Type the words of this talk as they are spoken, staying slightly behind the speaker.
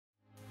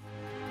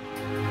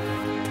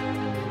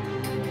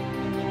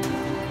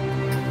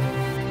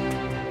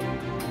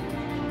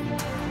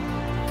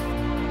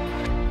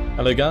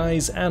Hello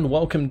guys, and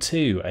welcome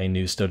to a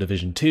new Steel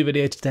Division 2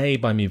 video today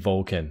by me,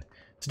 Vulcan.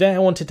 Today I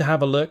wanted to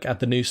have a look at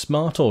the new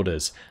smart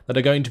orders that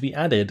are going to be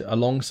added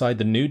alongside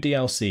the new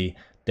DLC,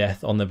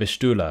 Death on the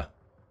Vistula.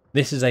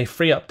 This is a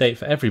free update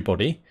for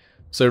everybody,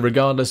 so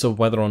regardless of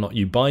whether or not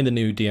you buy the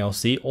new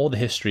DLC or the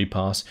history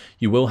pass,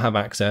 you will have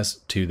access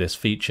to this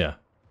feature.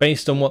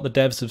 Based on what the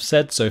devs have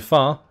said so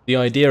far, the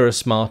idea of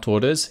smart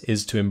orders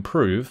is to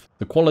improve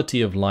the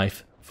quality of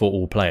life for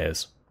all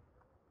players.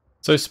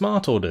 So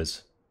smart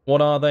orders, what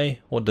are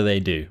they? What do they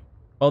do?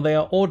 Well, they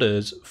are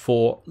orders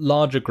for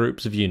larger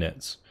groups of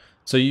units.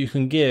 So you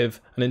can give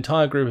an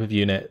entire group of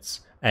units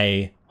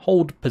a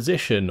hold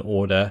position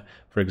order,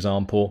 for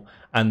example,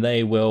 and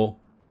they will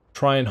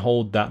try and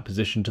hold that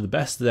position to the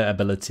best of their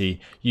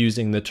ability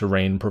using the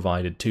terrain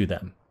provided to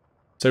them.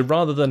 So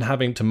rather than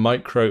having to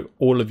micro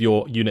all of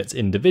your units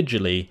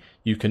individually,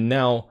 you can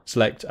now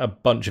select a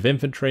bunch of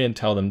infantry and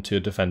tell them to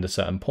defend a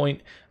certain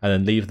point and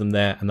then leave them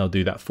there, and they'll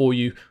do that for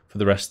you for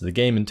the rest of the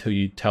game until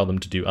you tell them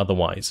to do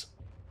otherwise.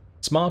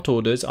 Smart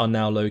orders are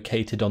now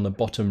located on the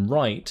bottom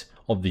right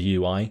of the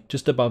UI,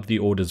 just above the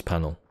orders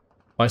panel.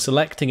 By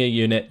selecting a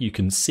unit, you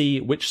can see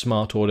which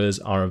smart orders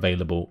are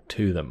available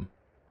to them.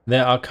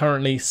 There are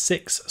currently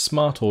 6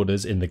 smart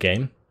orders in the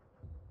game.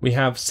 We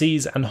have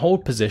seize and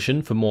hold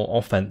position for more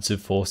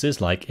offensive forces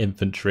like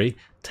infantry,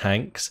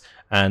 tanks,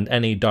 and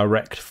any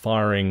direct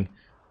firing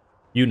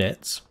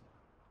units.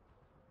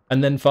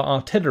 And then for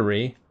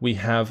artillery, we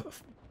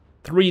have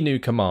 3 new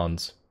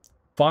commands: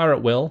 fire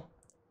at will,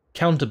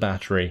 counter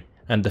battery,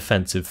 and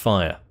defensive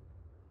fire.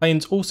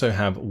 Planes also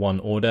have one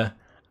order,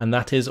 and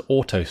that is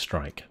auto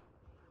strike.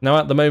 Now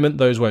at the moment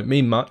those won't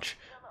mean much,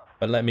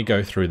 but let me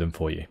go through them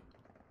for you.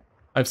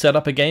 I've set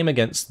up a game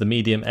against the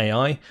medium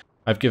AI.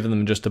 I've given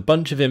them just a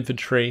bunch of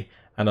infantry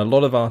and a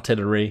lot of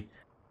artillery.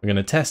 I'm going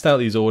to test out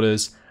these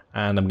orders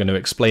and I'm going to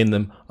explain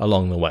them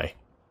along the way.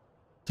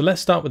 So let's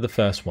start with the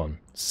first one,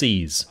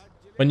 seize.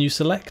 When you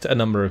select a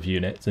number of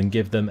units and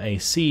give them a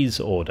seize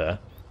order,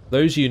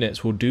 those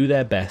units will do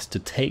their best to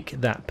take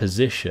that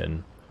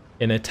position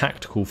in a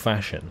tactical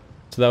fashion.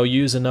 So they'll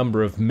use a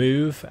number of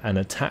move and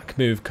attack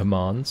move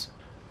commands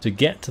to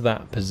get to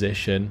that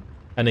position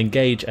and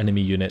engage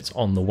enemy units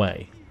on the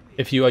way.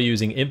 If you are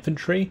using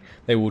infantry,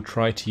 they will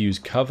try to use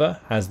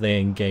cover as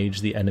they engage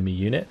the enemy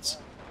units.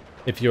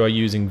 If you are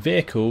using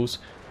vehicles,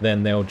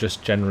 then they'll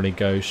just generally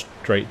go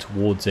straight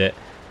towards it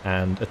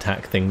and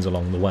attack things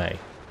along the way.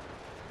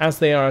 As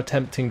they are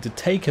attempting to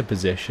take a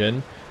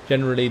position,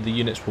 generally the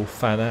units will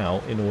fan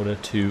out in order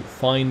to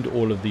find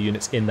all of the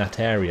units in that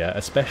area,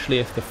 especially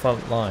if the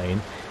front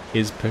line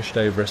is pushed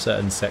over a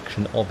certain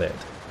section of it.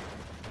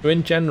 So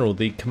in general,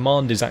 the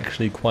command is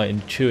actually quite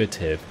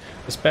intuitive,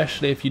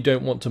 especially if you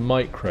don't want to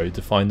micro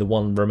to find the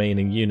one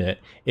remaining unit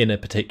in a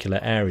particular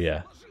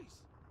area.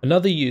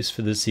 Another use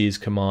for the seize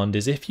command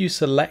is if you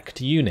select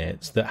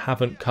units that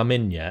haven't come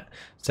in yet,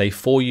 say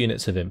 4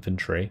 units of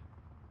infantry,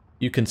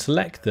 you can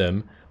select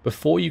them.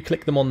 Before you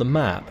click them on the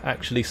map,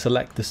 actually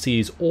select the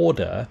seize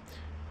order,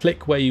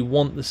 click where you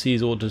want the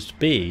seize orders to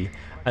be,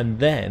 and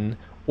then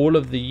all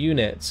of the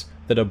units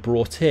that are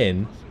brought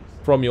in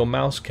from your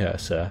mouse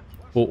cursor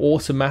will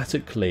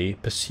automatically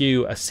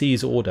pursue a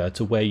seize order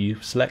to where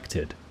you've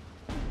selected.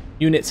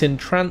 Units in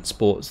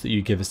transports that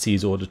you give a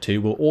seize order to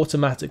will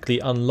automatically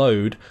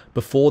unload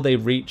before they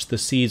reach the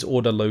seize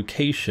order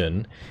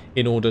location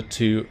in order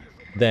to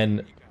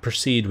then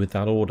proceed with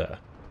that order.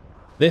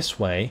 This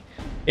way,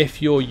 if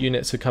your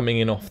units are coming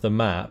in off the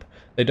map,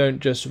 they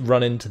don't just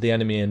run into the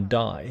enemy and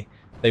die.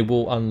 They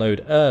will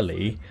unload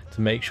early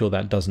to make sure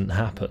that doesn't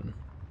happen.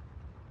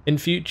 In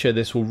future,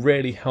 this will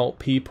really help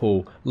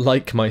people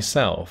like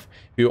myself,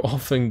 who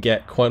often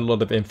get quite a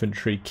lot of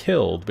infantry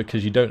killed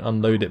because you don't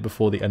unload it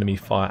before the enemy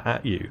fire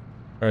at you.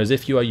 Whereas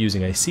if you are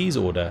using a seize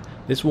order,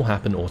 this will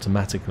happen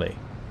automatically.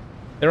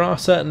 There are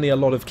certainly a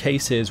lot of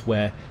cases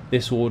where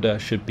this order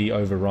should be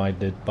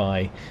overridden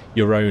by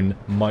your own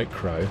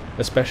micro,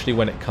 especially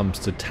when it comes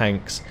to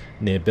tanks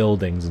near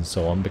buildings and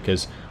so on,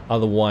 because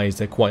otherwise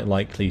they're quite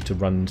likely to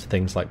run into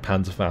things like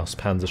Panzerfaust,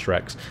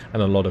 Panzerschrecks,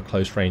 and a lot of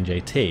close range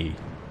AT.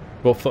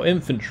 But for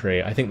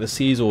infantry, I think the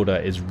seize order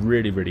is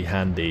really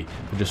handy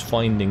for just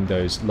finding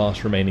those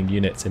last remaining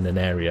units in an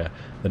area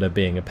that are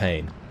being a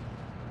pain.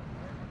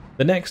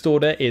 The next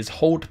order is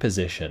hold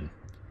position.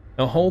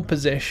 Now hold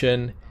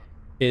position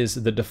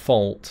is the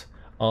default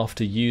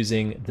after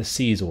using the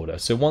seize order.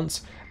 So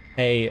once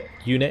a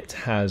unit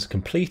has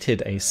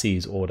completed a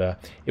seize order,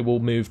 it will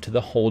move to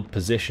the hold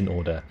position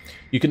order.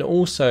 You can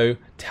also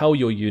tell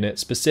your unit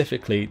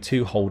specifically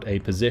to hold a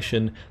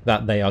position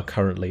that they are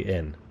currently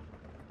in.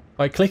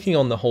 By clicking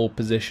on the hold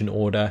position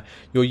order,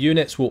 your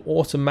units will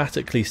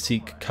automatically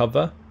seek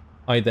cover,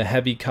 either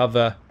heavy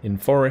cover in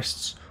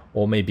forests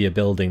or maybe a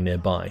building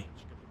nearby.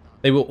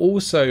 They will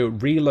also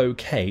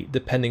relocate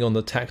depending on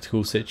the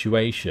tactical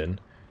situation.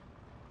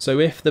 So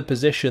if the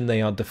position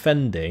they are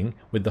defending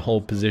with the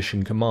hold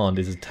position command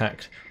is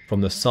attacked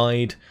from the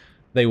side,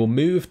 they will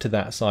move to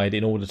that side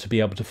in order to be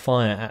able to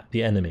fire at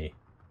the enemy.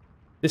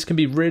 This can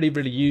be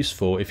really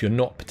useful if you're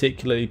not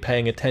particularly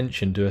paying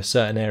attention to a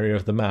certain area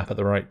of the map at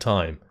the right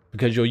time.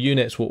 because your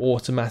units will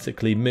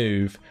automatically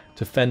move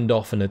to fend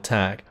off an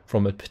attack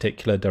from a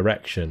particular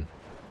direction.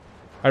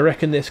 I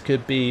reckon this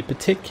could be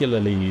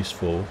particularly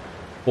useful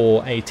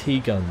for AT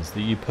guns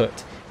that you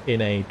put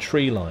in a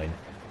tree line.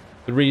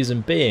 The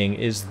reason being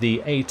is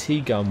the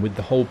AT gun with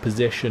the hold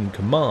position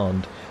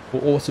command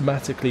will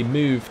automatically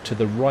move to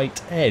the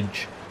right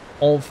edge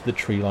of the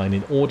tree line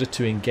in order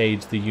to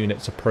engage the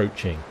units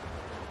approaching.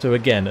 So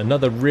again,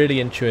 another really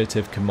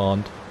intuitive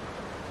command.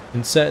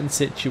 In certain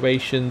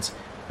situations,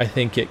 I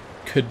think it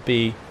could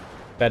be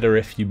better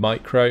if you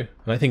micro,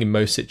 and I think in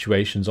most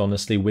situations,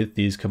 honestly, with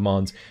these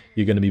commands,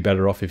 you're going to be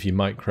better off if you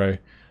micro.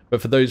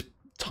 But for those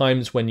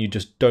times when you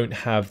just don't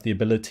have the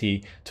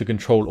ability to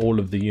control all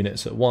of the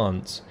units at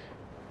once,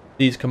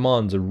 these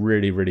commands are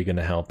really going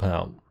to help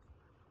out.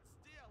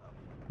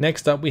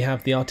 Next up, we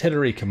have the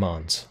artillery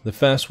commands. The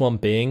first one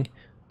being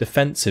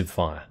defensive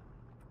fire.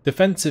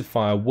 Defensive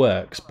fire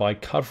works by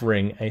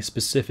covering a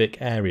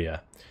specific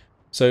area.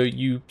 So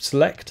you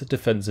select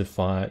defensive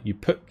fire, you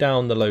put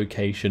down the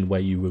location where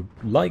you would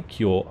like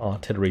your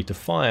artillery to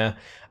fire,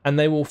 and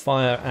they will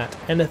fire at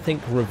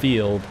anything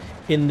revealed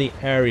in the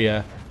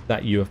area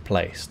that you have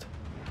placed.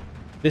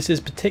 This is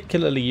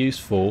particularly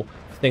useful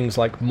for things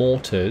like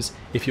mortars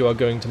if you are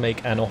going to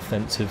make an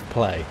offensive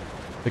play,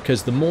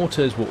 because the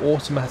mortars will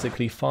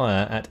automatically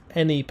fire at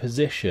any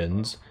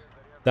positions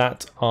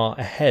that are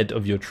ahead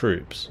of your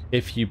troops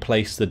if you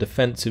place the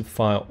defensive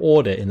fire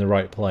order in the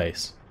right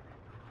place.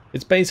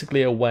 It's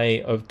basically a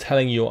way of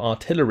telling your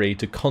artillery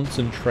to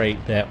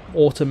concentrate their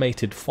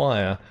automated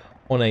fire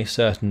on a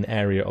certain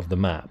area of the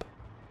map.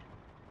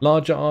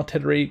 Larger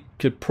artillery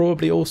could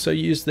probably also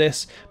use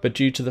this, but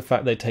due to the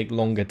fact they take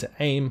longer to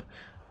aim,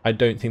 I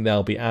don't think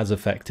they'll be as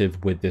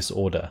effective with this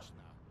order.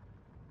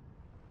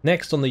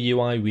 Next on the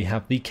UI we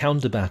have the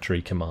counter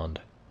battery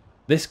command.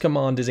 This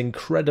command is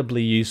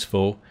incredibly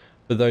useful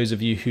for those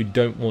of you who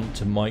don't want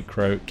to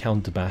micro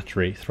counter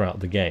battery throughout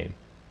the game.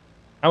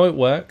 How it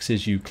works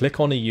is you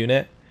click on a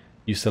unit,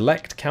 you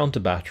select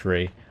counter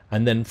battery,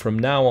 and then from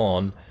now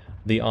on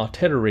the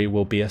artillery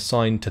will be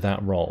assigned to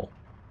that role.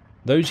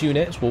 Those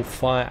units will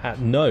fire at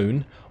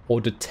known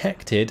or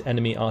detected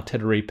enemy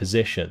artillery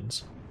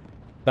positions.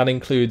 That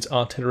includes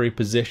artillery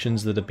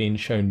positions that have been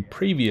shown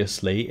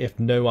previously if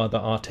no other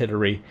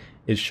artillery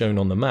is shown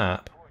on the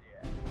map,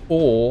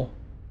 or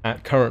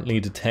at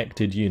currently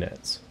detected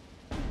units.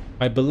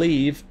 I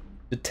believe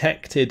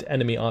detected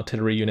enemy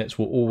artillery units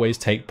will always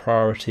take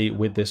priority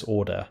with this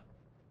order.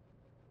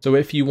 So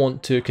if you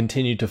want to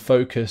continue to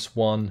focus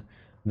one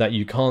that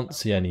you can't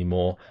see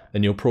anymore,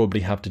 then you'll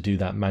probably have to do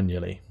that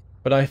manually.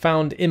 But I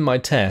found in my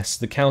tests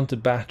the counter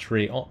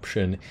battery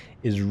option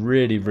is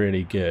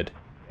really good.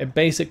 It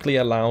basically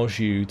allows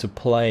you to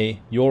play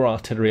your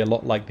artillery a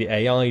lot like the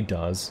AI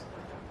does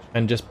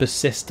and just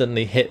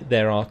persistently hit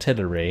their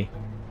artillery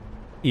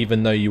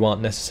even though you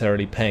aren't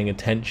necessarily paying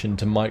attention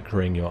to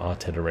microing your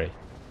artillery.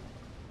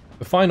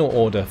 The final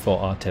order for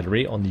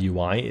artillery on the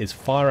UI is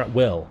fire at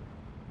will.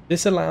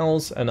 This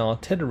allows an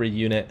artillery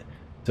unit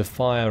to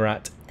fire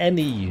at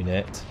any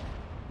unit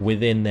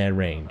within their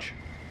range.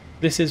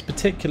 This is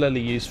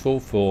particularly useful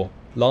for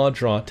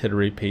larger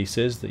artillery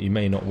pieces that you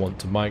may not want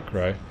to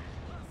micro,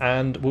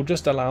 and will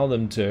just allow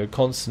them to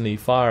constantly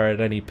fire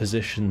at any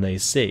position they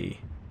see.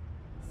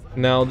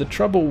 Now the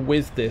trouble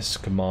with this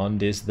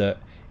command is that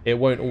it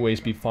won't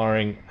always be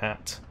firing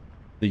at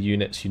the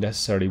units you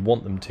necessarily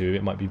want them to.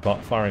 It might be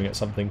firing at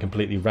something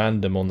completely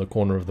random on the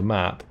corner of the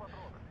map,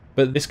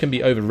 but this can be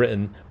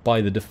overwritten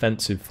by the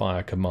defensive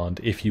fire command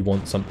if you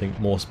want something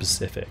more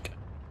specific.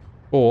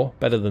 Or,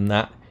 better than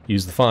that,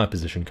 use the fire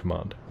position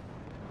command.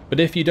 But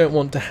if you don't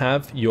want to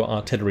have your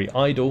artillery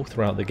idle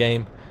throughout the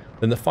game,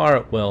 then the fire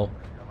at will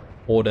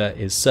order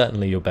is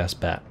certainly your best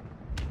bet.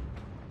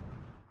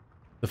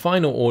 The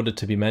final order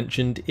to be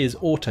mentioned is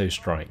auto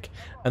strike,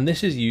 and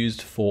this is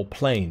used for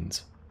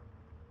planes.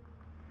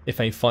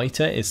 If a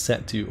fighter is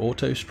set to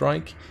auto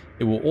strike,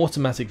 it will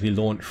automatically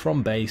launch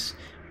from base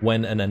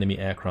when an enemy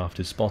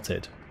aircraft is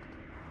spotted.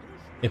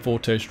 If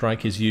auto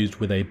strike is used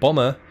with a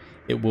bomber,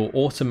 it will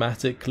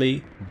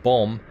automatically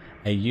bomb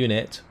a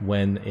unit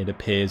when it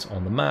appears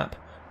on the map,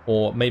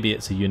 or maybe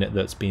it's a unit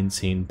that's been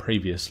seen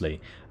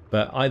previously.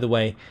 But either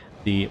way,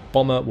 the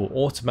bomber will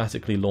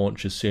automatically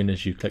launch as soon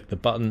as you click the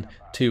button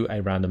to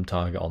a random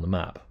target on the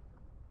map.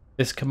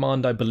 This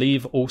command, I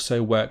believe,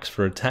 also works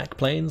for attack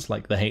planes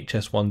like the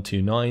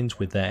HS-129s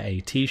with their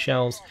AT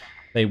shells.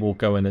 They will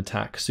go and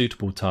attack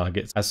suitable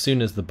targets as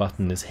soon as the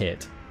button is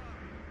hit.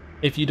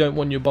 If you don't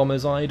want your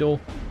bombers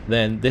idle,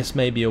 then this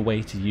may be a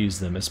way to use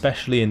them,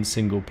 especially in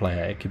single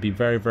player. It could be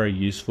very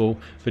useful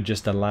for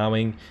just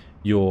allowing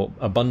your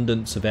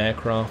abundance of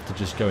aircraft to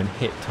just go and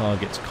hit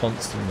targets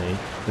constantly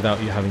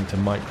without you having to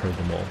micro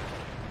them all.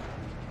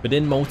 But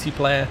in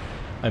multiplayer,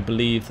 I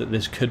believe that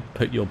this could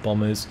put your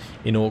bombers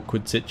in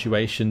awkward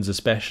situations,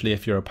 especially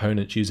if your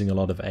opponent's using a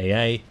lot of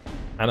AA.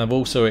 And I've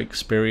also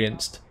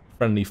experienced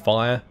friendly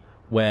fire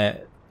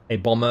where a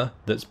bomber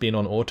that's been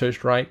on auto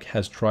strike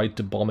has tried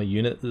to bomb a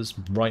unit that's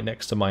right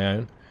next to my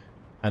own,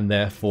 and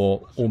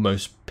therefore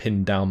almost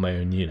pinned down my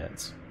own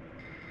units.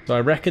 So So I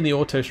reckon the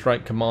auto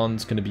strike command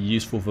is going to be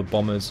useful for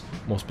bombers,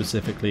 more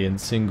specifically in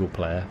single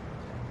player.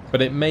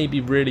 But it may be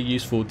really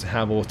useful to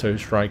have auto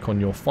strike on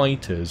your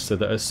fighters so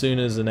that as soon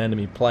as an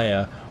enemy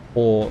player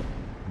or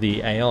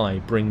the AI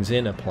brings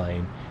in a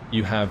plane,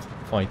 you have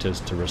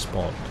fighters to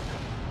respond.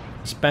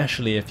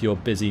 Especially if you're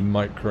busy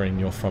microing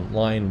your front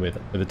line with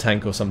a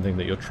tank or something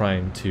that you're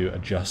trying to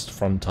adjust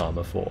front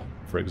armor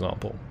for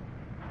example.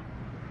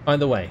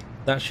 Either way,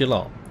 that's your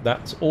lot.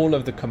 That's all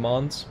of the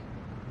commands.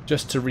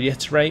 Just to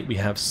reiterate, we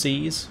have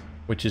seize,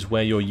 which is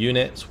where your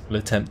units will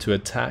attempt to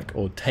attack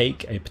or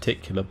take a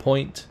particular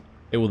point.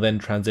 It will then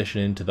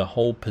transition into the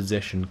hold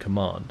position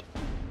command.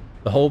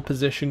 The hold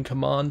position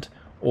command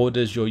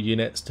orders your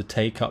units to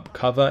take up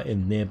cover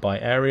in nearby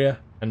area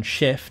and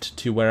shift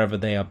to wherever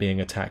they are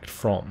being attacked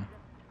from.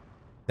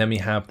 Then we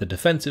have the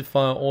defensive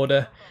fire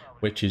order,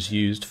 which is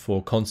used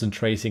for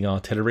concentrating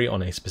artillery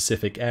on a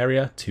specific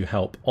area to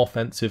help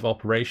offensive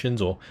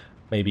operations or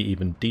maybe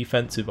even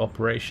defensive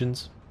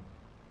operations.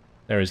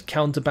 There is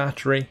counter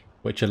battery,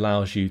 which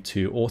allows you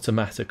to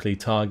automatically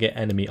target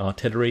enemy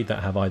artillery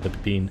that have either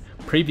been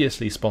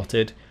previously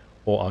spotted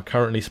or are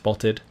currently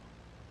spotted.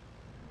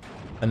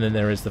 And then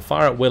there is the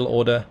fire at will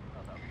order,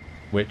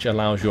 which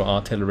allows your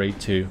artillery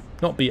to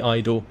not be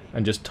idle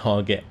and just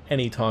target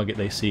any target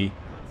they see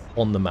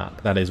on the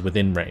map that is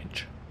within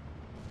range.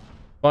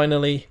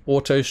 Finally,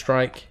 auto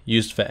strike,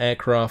 used for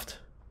aircraft.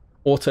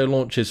 Auto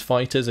launches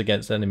fighters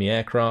against enemy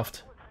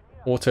aircraft.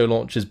 Auto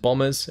launches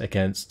bombers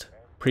against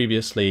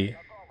previously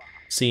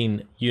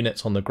seen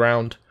units on the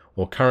ground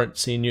or current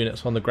seen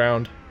units on the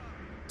ground.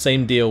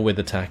 Same deal with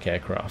attack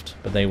aircraft,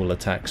 but they will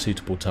attack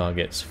suitable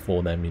targets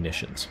for their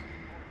munitions.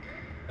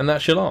 And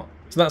that's your lot.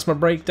 So that's my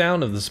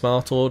breakdown of the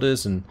smart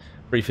orders and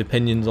brief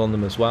opinions on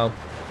them as well.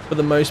 For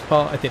the most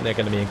part, I think they're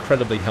going to be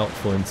incredibly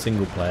helpful in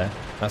single player,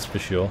 that's for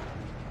sure.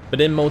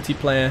 But in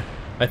multiplayer,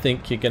 I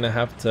think you're going to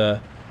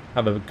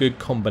have a good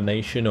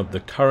combination of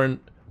the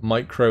current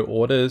micro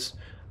orders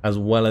as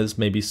well as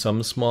maybe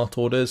some smart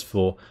orders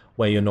for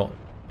where you're not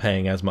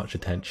paying as much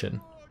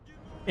attention.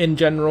 In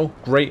general,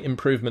 great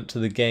improvement to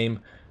the game.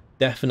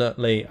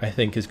 Definitely, I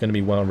think is going to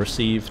be well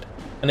received.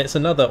 And it's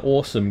another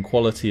awesome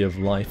quality of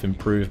life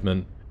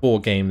improvement for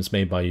games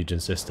made by Eugen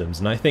Systems.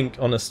 And I think,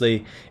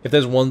 honestly, if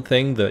there's one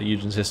thing that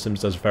Eugen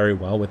Systems does very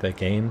well with their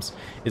games,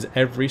 is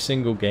every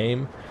single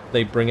game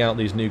they bring out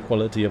these new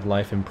quality of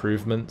life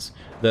improvements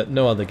that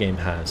no other game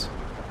has.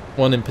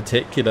 One in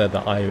particular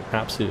that I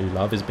absolutely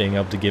love is being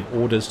able to give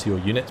orders to your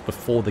units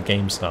before the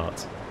game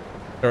starts.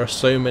 There are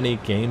so many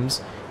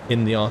games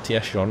in the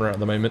RTS genre at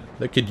the moment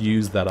that could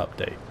use that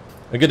update.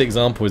 A good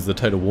example is the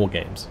Total War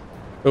games.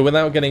 But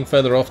without getting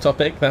further off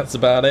topic, that's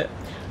about it.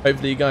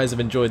 Hopefully you guys have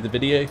enjoyed the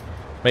video.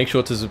 Make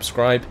sure to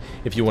subscribe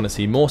if you want to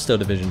see more Steel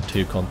Division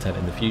 2 content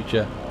in the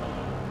future.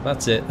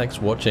 That's it, thanks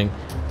for watching,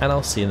 and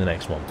I'll see you in the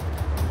next one.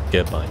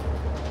 Goodbye.